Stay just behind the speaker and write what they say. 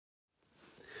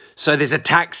So there's a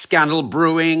tax scandal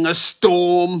brewing, a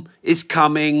storm is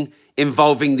coming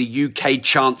involving the UK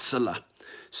Chancellor.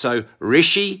 So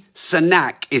Rishi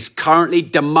Sunak is currently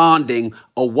demanding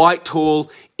a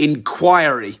Whitehall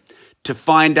inquiry to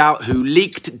find out who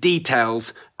leaked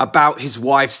details about his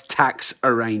wife's tax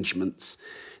arrangements.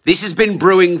 This has been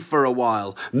brewing for a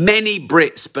while. Many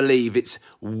Brits believe it's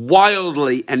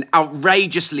wildly and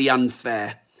outrageously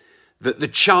unfair that the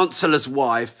Chancellor's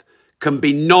wife can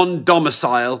be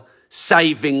non-domicile,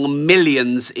 saving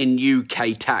millions in UK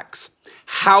tax.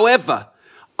 However,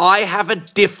 I have a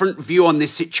different view on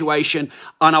this situation,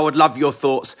 and I would love your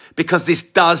thoughts, because this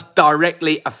does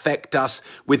directly affect us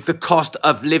with the cost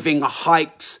of living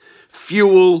hikes,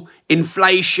 fuel,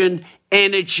 inflation,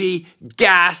 energy,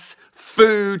 gas,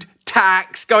 food,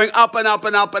 tax, going up and up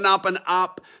and up and up and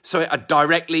up. So it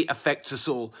directly affects us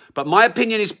all. But my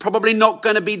opinion is probably not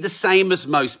going to be the same as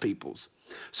most people's.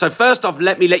 So first off,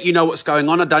 let me let you know what's going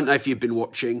on. I don't know if you've been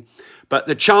watching, but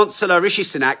the Chancellor, Rishi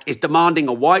Sunak, is demanding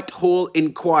a Whitehall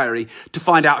inquiry to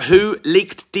find out who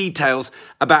leaked details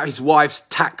about his wife's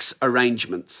tax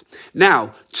arrangements.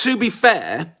 Now, to be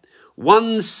fair,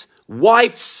 one's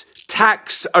wife's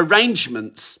tax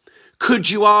arrangements, could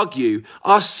you argue,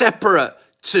 are separate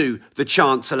to the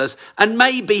Chancellor's and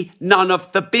maybe none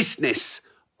of the business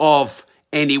of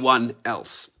anyone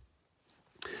else.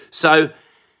 So,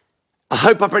 I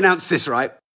hope I pronounced this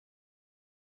right.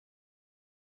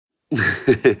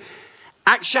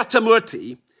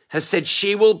 Akshatamurti has said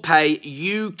she will pay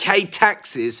UK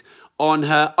taxes on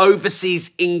her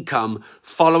overseas income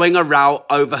following a row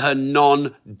over her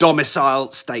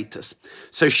non-domicile status.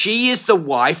 So she is the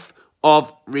wife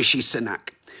of Rishi Sunak.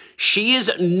 She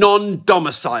is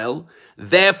non-domicile,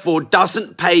 therefore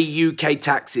doesn't pay UK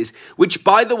taxes, which,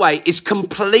 by the way, is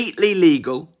completely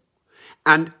legal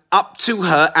and up to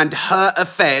her and her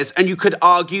affairs. And you could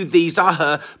argue these are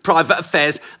her private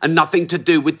affairs and nothing to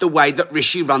do with the way that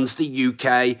Rishi runs the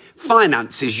UK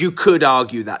finances. You could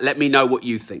argue that. Let me know what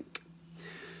you think.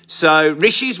 So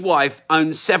Rishi's wife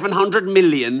owns 700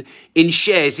 million in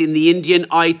shares in the Indian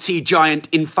IT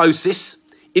giant Infosys.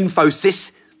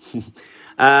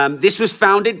 This was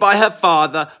founded by her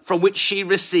father, from which she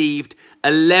received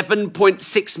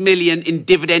 11.6 million in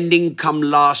dividend income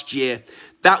last year.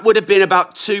 That would have been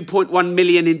about 2.1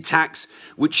 million in tax,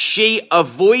 which she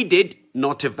avoided,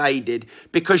 not evaded,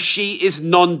 because she is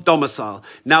non-domicile.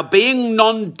 Now, being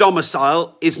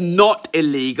non-domicile is not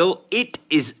illegal. It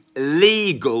is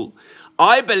legal.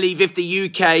 I believe if the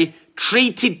UK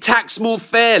treated tax more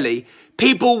fairly,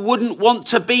 people wouldn't want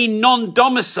to be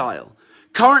non-domicile.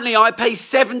 Currently, I pay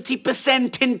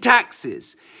 70% in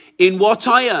taxes in what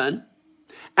I earn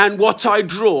and what I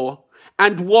draw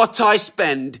and what I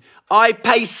spend. I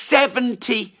pay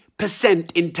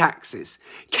 70% in taxes.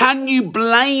 Can you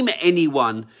blame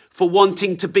anyone for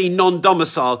wanting to be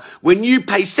non-domicile when you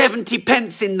pay 70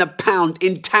 pence in the pound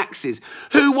in taxes?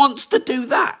 Who wants to do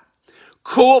that?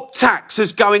 Corp tax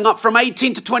is going up from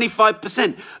 18 to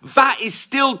 25%. VAT is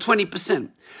still 20%.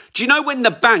 Do you know when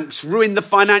the banks ruined the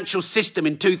financial system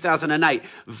in 2008,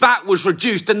 VAT was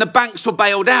reduced and the banks were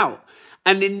bailed out?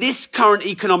 And in this current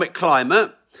economic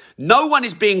climate, no one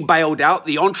is being bailed out.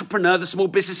 The entrepreneur, the small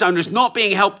business owner is not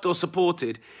being helped or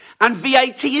supported. And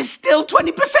VAT is still 20%.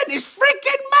 It's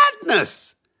freaking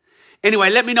madness.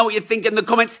 Anyway, let me know what you think in the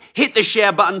comments. Hit the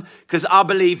share button, because I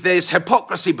believe there's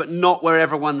hypocrisy, but not where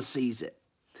everyone sees it.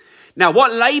 Now,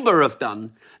 what Labour have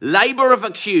done, Labour have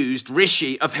accused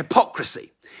Rishi of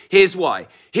hypocrisy. Here's why.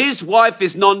 His wife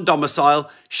is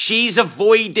non-domicile. She's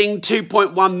avoiding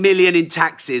 2.1 million in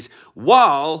taxes,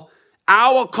 while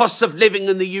our costs of living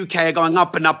in the UK are going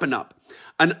up and up and up.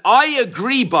 And I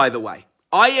agree, by the way.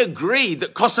 I agree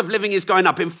that cost of living is going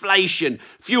up. Inflation,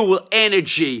 fuel,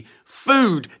 energy,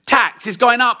 food, tax is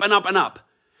going up and up and up.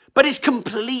 But it's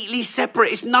completely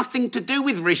separate. It's nothing to do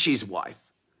with Rishi's wife.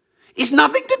 It's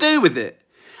nothing to do with it.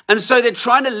 And so they're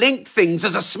trying to link things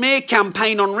as a smear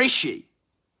campaign on Rishi.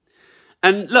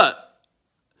 And look,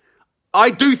 I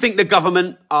do think the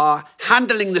government are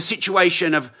handling the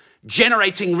situation of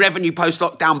generating revenue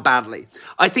post-lockdown badly.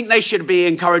 I think they should be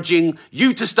encouraging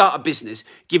you to start a business,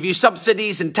 give you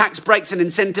subsidies and tax breaks and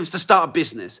incentives to start a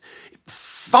business,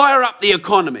 fire up the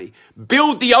economy,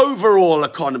 build the overall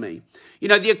economy. You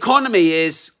know, the economy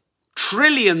is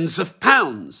trillions of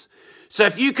pounds. So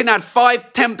if you can add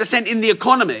 5–10% in the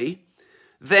economy,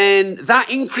 then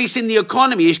that increase in the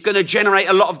economy is going to generate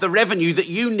a lot of the revenue that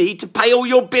you need to pay all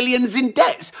your billions in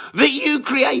debts that you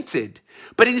created.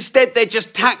 But instead, they're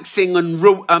just taxing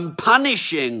and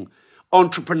punishing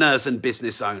entrepreneurs and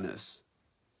business owners.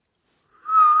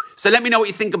 So let me know what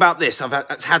you think about this. I've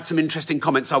had some interesting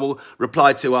comments I will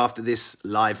reply to after this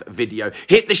live video.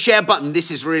 Hit the share button. This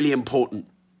is really important.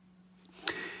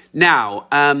 Now,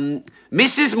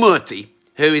 Mrs. Murthy,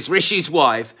 who is Rishi's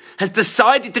wife, has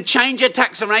decided to change her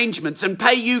tax arrangements and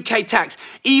pay UK tax,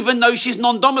 even though she's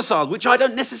non-domiciled, which I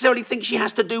don't necessarily think she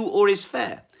has to do or is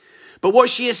fair. But what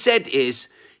she has said is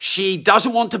she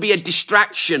doesn't want to be a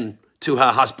distraction to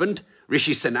her husband,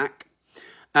 Rishi Sunak.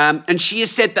 And she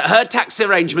has said that her tax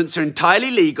arrangements are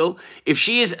entirely legal. If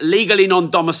she is legally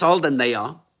non-domiciled, then they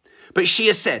are. But she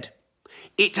has said,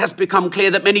 it has become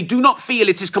clear that many do not feel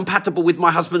it is compatible with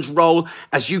my husband's role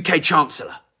as UK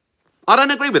Chancellor. I don't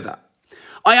agree with that.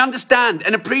 I understand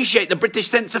and appreciate the British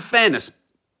sense of fairness.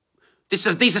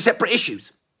 These are separate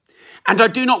issues. And I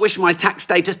do not wish my tax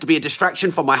status to be a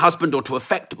distraction for my husband or to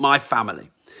affect my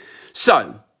family.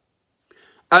 So,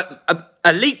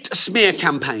 a leaked smear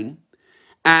campaign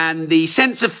and the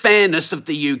sense of fairness of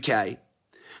the UK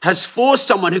has forced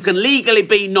someone who can legally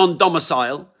be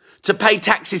non-domicile to pay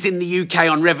taxes in the UK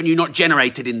on revenue not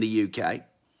generated in the UK.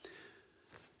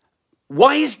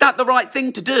 Why is that the right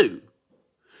thing to do?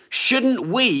 Shouldn't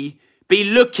we be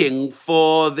looking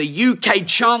for the UK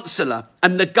Chancellor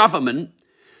and the government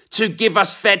to give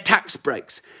us fair tax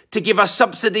breaks, to give us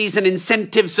subsidies and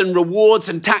incentives and rewards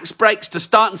and tax breaks to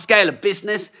start and scale a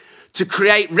business, to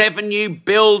create revenue,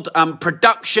 build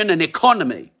production and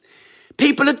economy?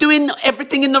 People are doing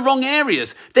everything in the wrong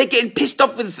areas. They're getting pissed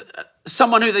off with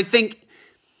someone who they think,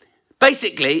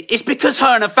 basically, it's because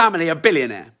her and her family are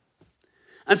billionaire.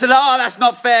 And so, oh, that's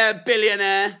not fair,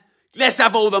 billionaire. Let's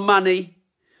have all the money.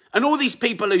 And all these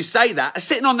people who say that are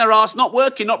sitting on their ass, not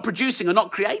working, not producing, and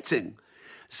not creating.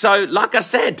 So, like I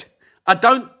said, I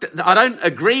don't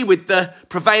agree with the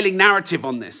prevailing narrative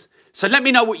on this. So let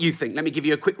me know what you think. Let me give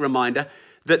you a quick reminder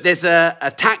that there's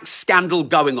a tax scandal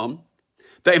going on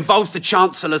that involves the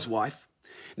Chancellor's wife.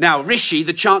 Now, Rishi,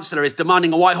 the Chancellor, is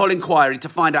demanding a Whitehall inquiry to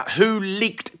find out who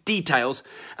leaked details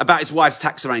about his wife's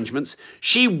tax arrangements.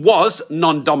 She was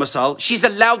non-domicile. She's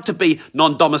allowed to be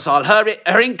non-domicile.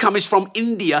 Her income is from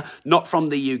India, not from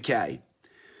the UK.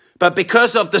 But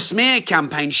because of the smear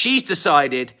campaign, she's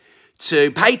decided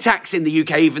to pay tax in the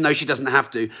UK, even though she doesn't have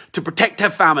to protect her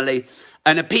family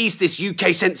and appease this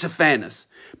UK sense of fairness.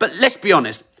 But let's be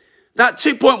honest, that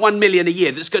 2.1 million a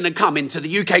year that's going to come into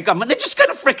the UK government, they're just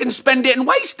going to fricking spend it and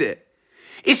waste it.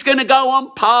 It's going to go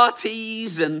on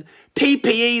parties and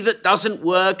PPE that doesn't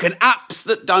work and apps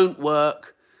that don't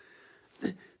work.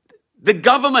 The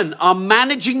government are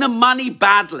managing the money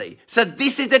badly. So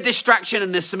this is a distraction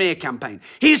and a smear campaign.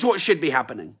 Here's what should be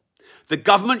happening. The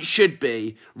government should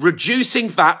be reducing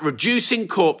VAT, reducing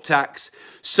corp tax,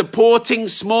 supporting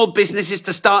small businesses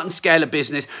to start and scale a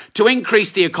business, to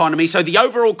increase the economy so the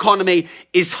overall economy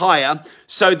is higher,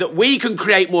 so that we can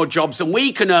create more jobs and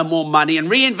we can earn more money and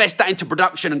reinvest that into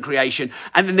production and creation,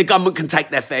 and then the government can take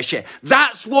their fair share.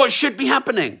 That's what should be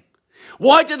happening.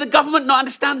 Why do the government not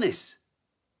understand this?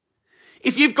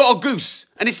 If you've got a goose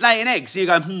and it's laying eggs and you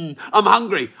go, I'm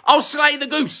hungry, I'll slay the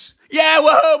goose. Yeah,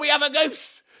 woohoo, we have a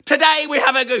goose. Today we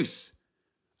have a goose.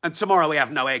 And tomorrow we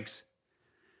have no eggs.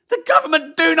 The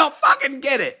government do not fucking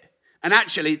get it. And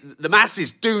actually, the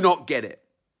masses do not get it.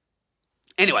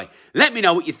 Anyway, let me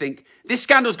know what you think. This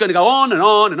scandal's going to go on and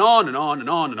on and on and on and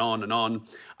on and on and on.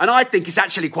 And I think it's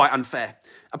actually quite unfair.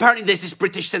 Apparently there's this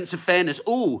British sense of fairness.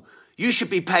 Oh, you should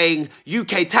be paying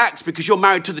UK tax because you're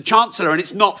married to the Chancellor and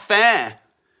it's not fair.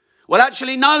 Well,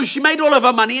 actually, no, she made all of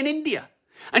her money in India.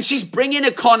 And she's bringing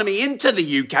economy into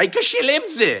the UK because she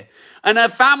lives here. And her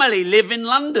family live in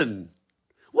London.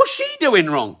 What's she doing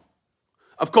wrong?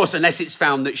 Of course, unless it's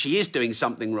found that she is doing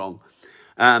something wrong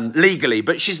legally.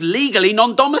 But she's legally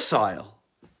non-domicile.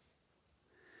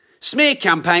 Smear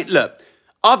campaign. Look,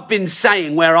 I've been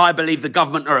saying where I believe the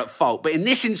government are at fault. But in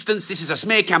this instance, this is a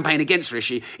smear campaign against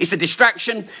Rishi. It's a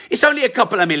distraction. It's only a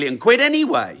couple of million quid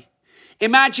anyway.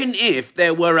 Imagine if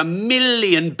there were 1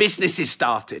 million businesses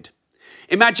started.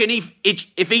 Imagine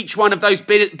if each one of those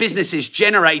businesses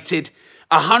generated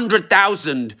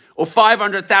 100,000 or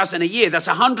 500,000 a year. That's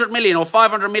 100 million or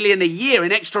 500 million a year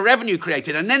in extra revenue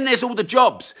created. And then there's all the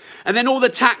jobs and then all the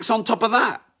tax on top of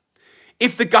that.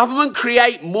 If the government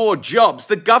create more jobs,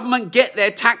 the government get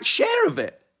their tax share of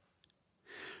it.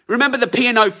 Remember the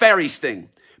P&O ferries thing?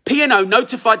 P&O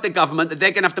notified the government that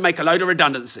they're going to have to make a load of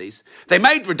redundancies. They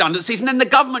made redundancies and then the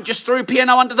government just threw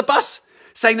P&O under the bus,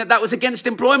 saying that that was against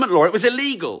employment law. It was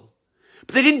illegal.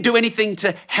 But they didn't do anything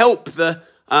to help the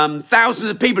thousands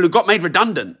of people who got made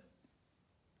redundant.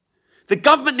 The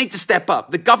government need to step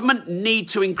up. The government need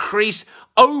to increase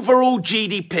overall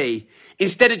GDP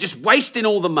instead of just wasting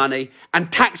all the money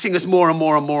and taxing us more and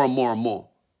more and more and more and more.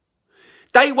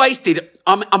 They wasted,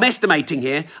 I'm estimating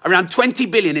here, around 20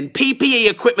 billion in PPE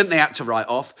equipment they had to write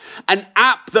off, an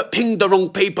app that pinged the wrong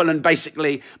people and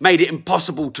basically made it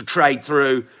impossible to trade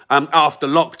through after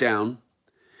lockdown,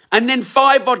 and then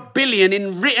 5 odd billion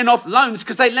in written off loans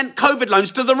because they lent COVID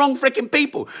loans to the wrong freaking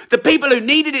people. The people who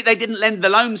needed it, they didn't lend the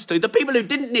loans to. The people who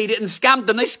didn't need it and scammed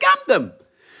them, they scammed them.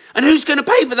 And who's going to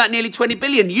pay for that nearly 20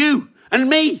 billion? You and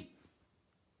me.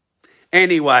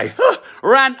 Anyway,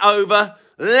 rant over.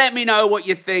 Let me know what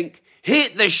you think.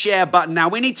 Hit the share button now.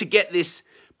 We need to get this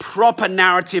proper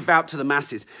narrative out to the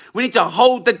masses. We need to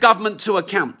hold the government to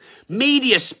account.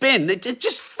 Media spin, it's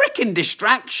just freaking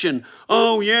distraction.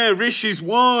 Oh yeah, Rishi's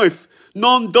wife,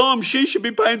 non-dom, she should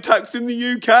be paying tax in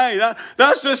the UK.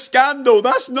 That's a scandal.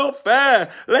 That's not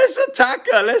fair. Let's attack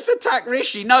her. Let's attack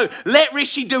Rishi. No, let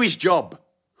Rishi do his job.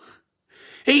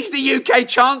 He's the UK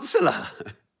Chancellor.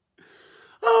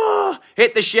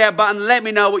 Hit the share button. Let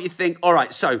me know what you think. All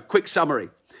right, so quick summary.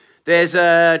 There's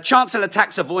a Chancellor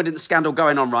Tax Avoidance Scandal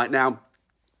going on right now.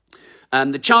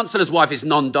 The Chancellor's wife is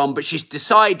non-dom, but she's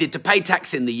decided to pay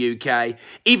tax in the UK,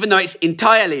 even though it's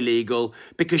entirely legal,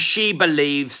 because she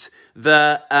believes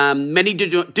that many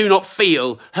do not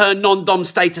feel her non-dom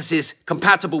status is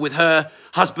compatible with her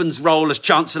husband's role as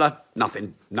Chancellor.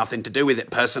 Nothing to do with it,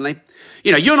 personally.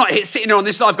 You know, you're not sitting here on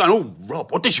this live going, oh,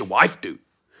 Rob, what does your wife do?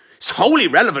 It's wholly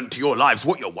relevant to your lives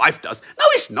what your wife does. No,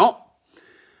 it's not.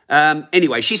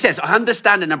 Anyway, she says, I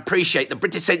understand and appreciate the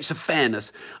British sense of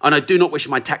fairness, and I do not wish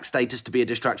my tax status to be a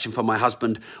distraction for my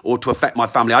husband or to affect my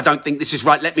family. I don't think this is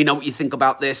right. Let me know what you think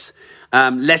about this.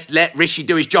 Let's let Rishi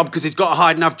do his job because he's got a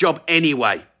hard enough job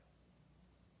anyway.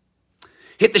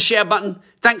 Hit the share button.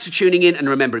 Thanks for tuning in. And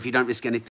remember, if you don't risk anything,